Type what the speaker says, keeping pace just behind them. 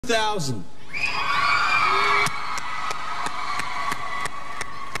2000.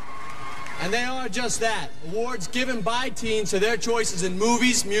 And they are just that, awards given by teens to their choices in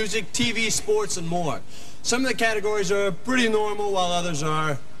movies, music, TV, sports, and more. Some of the categories are pretty normal, while others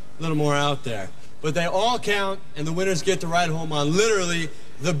are a little more out there. But they all count, and the winners get to ride home on literally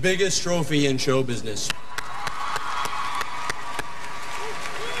the biggest trophy in show business.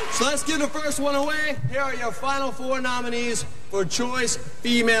 So let's give the first one away. Here are your final 4 nominees for Choice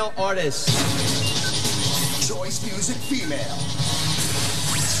Female Artist. Choice Music Female.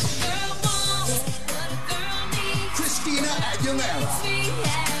 Christina Aguilera.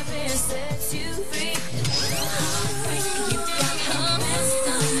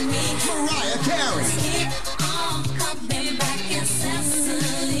 Mariah Carey.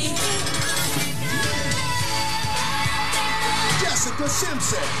 Jessica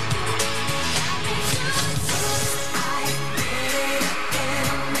Simpson.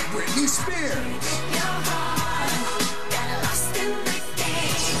 Britney Spears.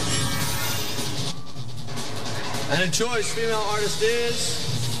 And the Choice Female Artist is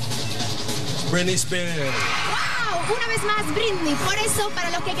Britney Spears. ¡Wow! Una vez más, Britney. Por eso, para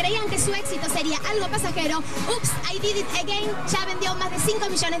los que creían que su éxito sería algo pasajero, Oops, I Did It Again ya vendió más de 5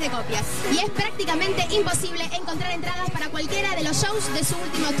 millones de copias. Y es prácticamente imposible encontrar entradas para cualquiera de los shows de su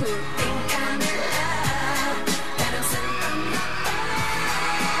último tour.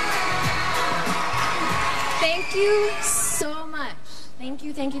 Thank you so much. Thank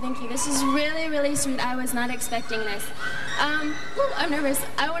you, thank you, thank you. This is really, really sweet. I was not expecting this. I'm nervous.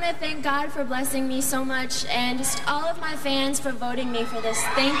 I want to thank God for blessing me so much and just all of my fans for voting me for this.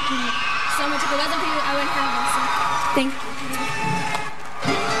 Thank you so much. If it wasn't for you, I wouldn't have this. So thank you.